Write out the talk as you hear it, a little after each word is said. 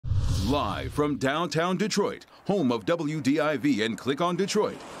Live from downtown Detroit, home of WDIV and Click on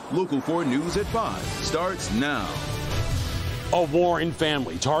Detroit, Local 4 News at 5 starts now. A Warren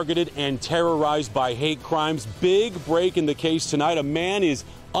family targeted and terrorized by hate crimes. Big break in the case tonight. A man is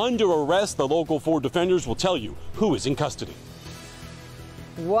under arrest. The Local 4 defenders will tell you who is in custody.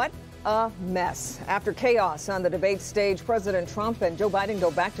 What a mess. After chaos on the debate stage, President Trump and Joe Biden go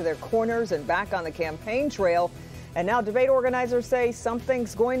back to their corners and back on the campaign trail. And now debate organizers say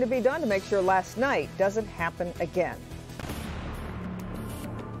something's going to be done to make sure last night doesn't happen again.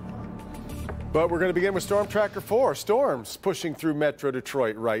 But we're going to begin with Storm Tracker 4. Storms pushing through Metro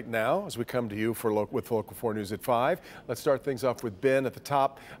Detroit right now as we come to you with Local 4 News at 5. Let's start things off with Ben at the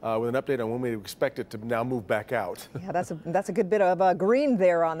top with an update on when we expect it to now move back out. Yeah, that's a good bit of green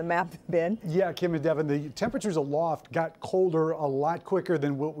there on the map, Ben. Yeah, Kim and Devin, the temperatures aloft got colder a lot quicker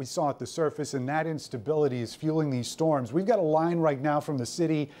than what we saw at the surface, and that instability is fueling these storms. We've got a line right now from the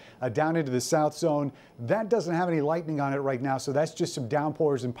city down into the south zone. That doesn't have any lightning on it right now, so that's just some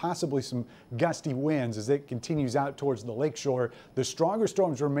downpours and possibly some gusty winds as it continues out towards the lakeshore. The stronger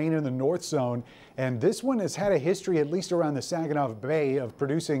storms remain in the north zone, and this one has had a history, at least around the Saginaw Bay, of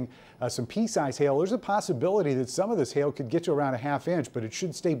producing some pea-sized hail. There's a possibility that some of this hail could get to around a ½ inch, but it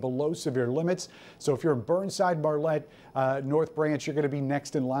should stay below severe limits. So if you're in Burnside, Marlette, North Branch, you're going to be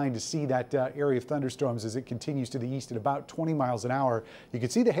next in line to see that area of thunderstorms as it continues to the east at about 20 miles an hour. You can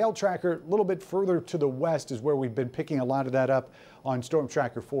see the hail tracker a little bit further to the west is where we've been picking a lot of that up on Storm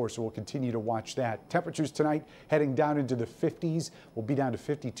Tracker 4, so we'll continue to watch that. Temperatures tonight heading down into the 50s. We'll be down to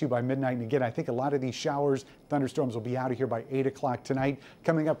 52 by midnight. And again, I think a lot of these showers, thunderstorms will be out of here by 8 o'clock tonight.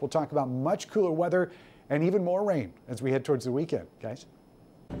 Coming up, we'll talk about much cooler weather and even more rain as we head towards the weekend, guys.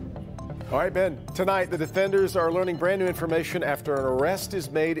 All right, Ben, tonight the defenders are learning brand new information after an arrest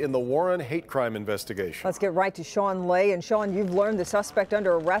is made in the Warren hate crime investigation. Let's get right to Sean Lay. And Sean, you've learned the suspect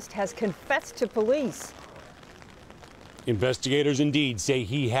under arrest has confessed to police. Investigators indeed say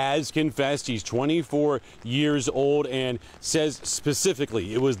he has confessed. He's 24 years old and says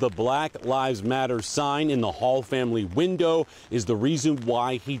specifically it was the Black Lives Matter sign in the Hall family window is the reason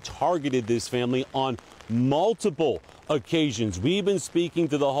why he targeted this family on multiple occasions. We've been speaking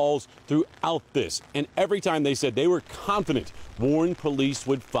to the Halls throughout this, and every time they said they were confident Warren police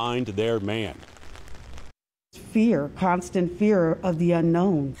would find their man. Fear, constant fear of the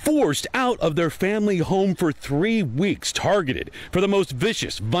unknown. Forced out of their family home for 3 weeks, targeted for the most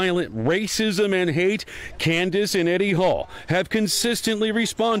vicious, violent racism and hate, Candace and Eddie Hall have consistently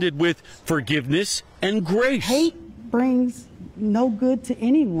responded with forgiveness and grace. Hate brings no good to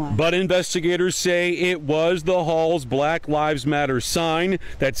anyone. But investigators say it was the Hall's Black Lives Matter sign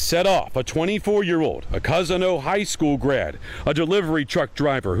that set off a 24-year-old, a Cousino High School grad, a delivery truck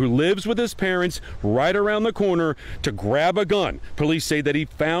driver who lives with his parents right around the corner to grab a gun. Police say that he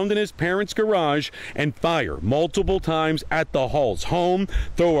found in his parents' garage and fire multiple times at the Hall's home,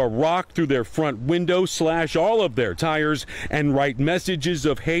 throw a rock through their front window, slash all of their tires, and write messages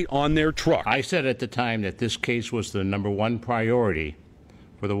of hate on their truck. I said at the time that this case was the #1 priority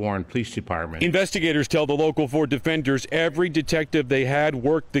for the Warren Police Department. Investigators tell the Local 4 defenders every detective they had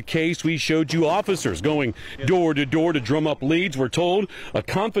worked the case. We showed you officers going door to door to drum up leads. We're told a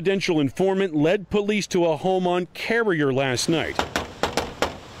confidential informant led police to a home on Carrier last night.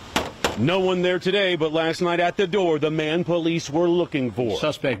 No one there today, but last night at the door, the man police were looking for. The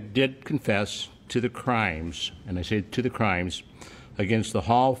suspect did confess to the crimes, and I say to the crimes, against the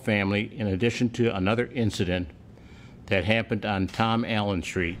Hall family, in addition to another incident that happened on Tom Allen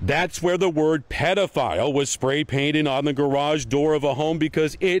Street. That's where the word pedophile was spray painted on the garage door of a home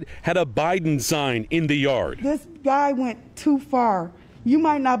because it had a Biden sign in the yard. This guy went too far. You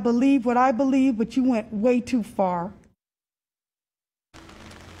might not believe what I believe, but you went way too far.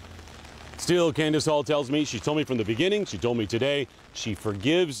 Still, Candace Hall tells me, she told me from the beginning, she told me today, she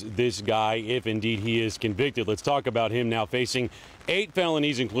forgives this guy if indeed he is convicted. Let's talk about him now facing 8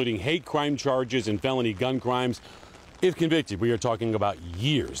 felonies, including hate crime charges and felony gun crimes. If convicted, we are talking about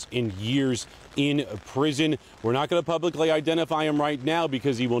years and years in prison. We're not going to publicly identify him right now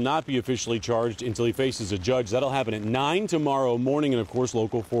because he will not be officially charged until he faces a judge. That'll happen at 9 tomorrow morning. And of course,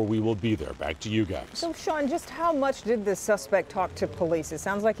 Local 4, we will be there. Back to you guys. So, Sean, just how much did this suspect talk to police? It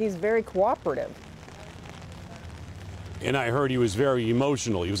sounds like he's very cooperative. And I heard he was very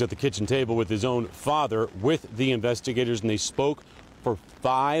emotional. He was at the kitchen table with his own father with the investigators, and they spoke for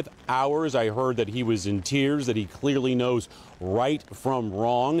 5 hours. I heard that he was in tears, that he clearly knows right from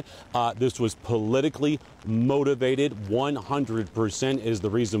wrong. This was politically motivated. 100% is the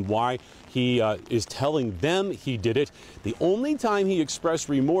reason why he is telling them he did it. The only time he expressed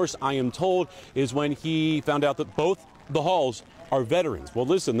remorse, I am told, is when he found out that both the Halls are veterans. Well,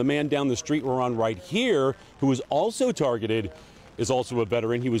 listen, the man down the street we're on right here, who was also targeted, is also a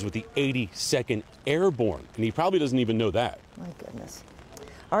veteran. He was with the 82nd Airborne, and he probably doesn't even know that. My goodness.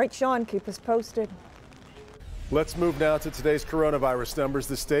 All right, Sean, keep us posted. Let's move now to today's coronavirus numbers.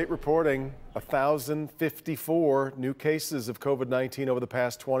 The state reporting 1,054 new cases of COVID-19 over the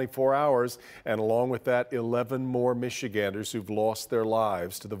past 24 hours. And along with that, 11 more Michiganders who've lost their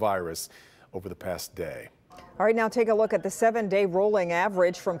lives to the virus over the past day. All right, now take a look at the 7-day rolling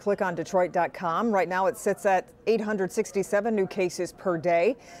average from clickondetroit.com. Right now it sits at 867 new cases per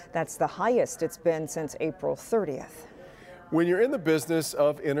day. That's the highest it's been since April 30th. When you're in the business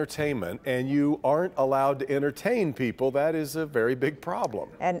of entertainment and you aren't allowed to entertain people, that is a very big problem.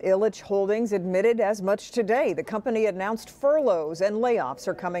 And Ilitch Holdings admitted as much today. The company announced furloughs and layoffs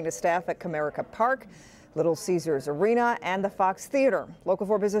are coming to staff at Comerica Park, Little Caesars Arena, and the Fox Theater. Local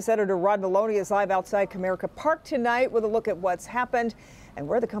 4 business editor Rod Maloney is live outside Comerica Park tonight with a look at what's happened and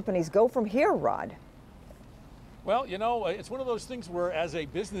where the companies go from here, Rod. Well, you know, it's one of those things where as a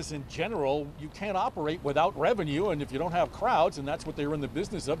business in general, you can't operate without revenue. And if you don't have crowds, and that's what they're in the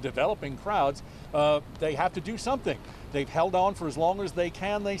business of, developing crowds, they have to do something. They've held on for as long as they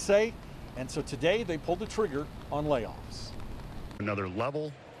can, they say. And so today they pulled the trigger on layoffs. Another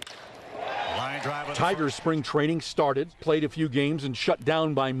level. Tigers spring training started, played a few games and shut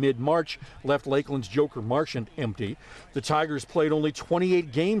down by mid-March, left Lakeland's Joker Marchant empty. The Tigers played only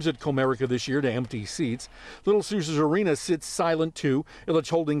 28 games at Comerica this year to empty seats. Little Caesars Arena sits silent too, Ilitch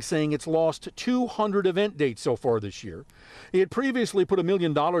Holdings saying it's lost 200 event dates so far this year. It had previously put $1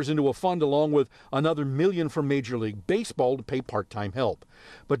 million into a fund along with another $1 million from Major League Baseball to pay part-time help.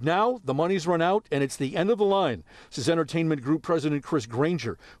 But now the money's run out and it's the end of the line, says Entertainment Group President Chris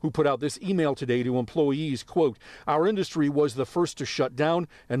Granger, who put out this email today to employees, quote, "Our industry was the first to shut down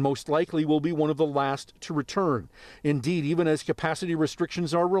and most likely will be one of the last to return. Indeed, even as capacity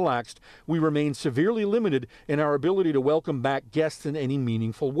restrictions are relaxed, we remain severely limited in our ability to welcome back guests in any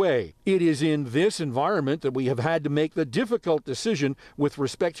meaningful way. It is in this environment that we have had to make the difficult decision with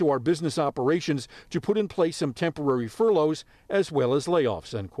respect to our business operations to put in place some temporary furloughs as well as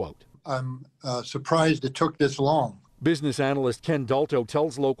layoffs," end quote. I'm surprised it took this long. Business analyst Ken Dalto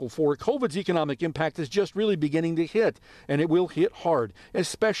tells Local 4 COVID's economic impact is just really beginning to hit, and it will hit hard,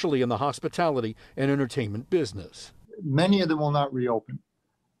 especially in the hospitality and entertainment business. Many of them will not reopen,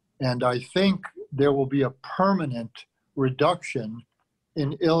 and I think there will be a permanent reduction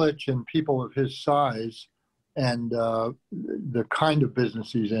in Ilitch and people of his size and the kind of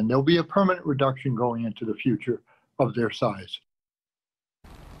business he's in. There'll be a permanent reduction going into the future of their size.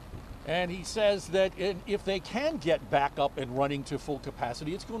 And he says that if they can get back up and running to full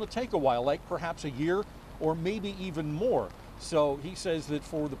capacity, it's going to take a while, like perhaps a year or maybe even more. So he says that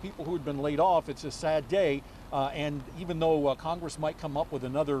for the people who had been laid off, it's a sad day. And even though Congress might come up with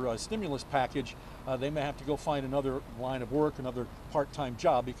another stimulus package, they may have to go find another line of work, another part-time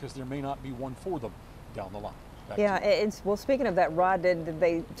job, because there may not be one for them down the line. Well, speaking of that, Rod, did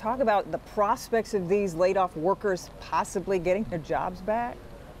they talk about the prospects of these laid-off workers possibly getting their jobs back?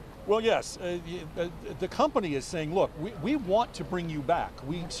 Well, yes. The company is saying, look, we want to bring you back.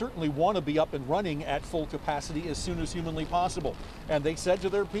 We certainly want to be up and running at full capacity as soon as humanly possible. And they said to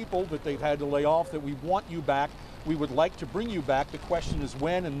their people that they've had to lay off that we want you back. We would like to bring you back. The question is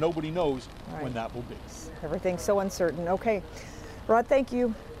when, and nobody knows when that will be. Everything's so uncertain. Okay. Rod, thank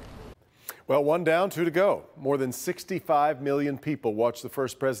you. Well, 1 down, 2 to go. More than 65 million people watched the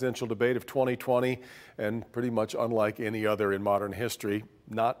first presidential debate of 2020, and pretty much unlike any other in modern history,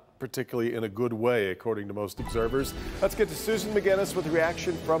 not particularly in a good way, according to most observers. Let's get to Susan McGinnis with a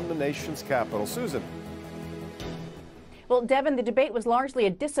reaction from the nation's capital. Susan. Well, Devin, the debate was largely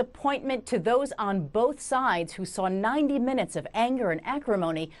a disappointment to those on both sides who saw 90 minutes of anger and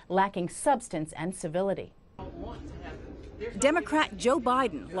acrimony lacking substance and civility. Democrat Joe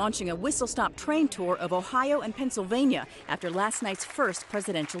Biden launching a whistle-stop train tour of Ohio and Pennsylvania after last night's first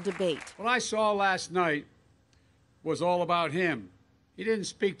presidential debate. What I saw last night was all about him. He didn't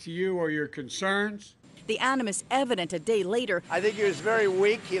speak to you or your concerns. The animus evident a day later. I think he was very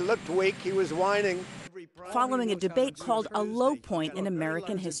weak. He looked weak. He was whining. Following a debate called a low point in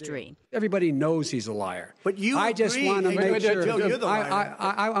American history. Everybody knows he's a liar. But you I just want to make sure. You're the liar.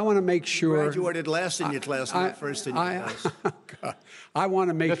 I want to make sure. You graduated last in your class, not first in your class. I want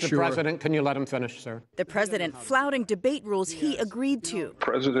to make sure. Mr. President, can you let him finish, sir? The president flouting debate rules he agreed to.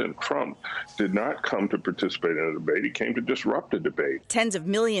 President Trump did not come to participate in a debate. He came to disrupt a debate. Tens of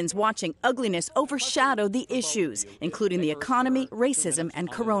millions watching ugliness overshadow the issues, including the economy, racism,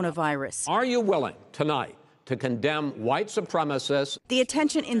 and coronavirus. Are you willing tonight to condemn white supremacists. The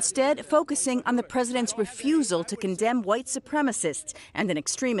attention instead focusing on the president's refusal to condemn white supremacists and an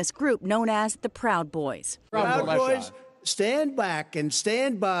extremist group known as the Proud Boys. Proud Boys, stand back and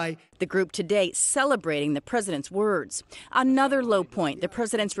stand by. The group today celebrating the president's words. Another low point, the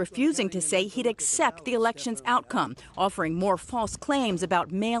president's refusing to say he'd accept the election's outcome, offering more false claims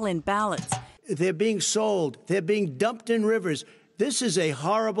about mail-in ballots. They're being sold. They're being dumped in rivers. This is a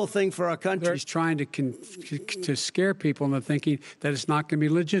horrible thing for our country. He's trying to scare people into thinking that it's not going to be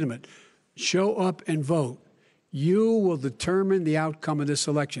legitimate. Show up and vote. You will determine the outcome of this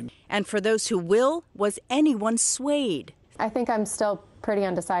election. And for those who will, was anyone swayed? I think I'm still pretty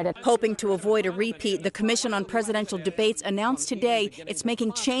undecided. Hoping to avoid a repeat, the Commission on Presidential Debates announced today it's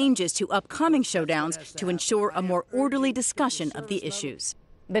making changes to upcoming showdowns to ensure a more orderly discussion of the issues.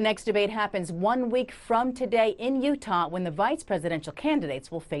 The next debate happens 1 week from today in Utah when the vice presidential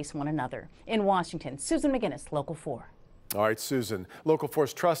candidates will face one another. In Washington, Susan McGinnis, Local 4. All right, Susan. Local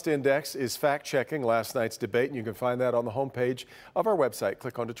 4's Trust Index is fact-checking last night's debate, and you can find that on the homepage of our website,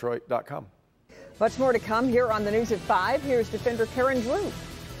 clickondetroit.com. Much more to come here on the News at 5. Here's Defender Karen Drew.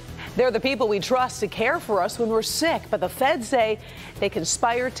 They're the people we trust to care for us when we're sick, but the feds say they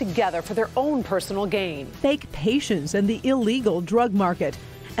conspire together for their own personal gain. Fake patients and the illegal drug market.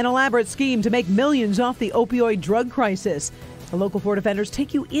 An elaborate scheme to make millions off the opioid drug crisis. The Local 4 defenders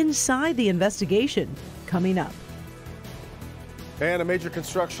take you inside the investigation. Coming up. And a major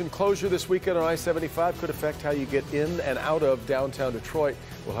construction closure this weekend on I-75 could affect how you get in and out of downtown Detroit.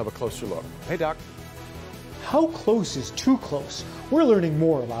 We'll have a closer look. Hey, Doc. How close is too close? We're learning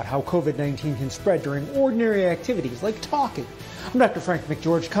more about how COVID-19 can spread during ordinary activities like talking. I'm Dr. Frank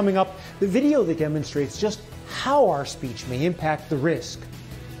McGeorge. Coming up, the video that demonstrates just how our speech may impact the risk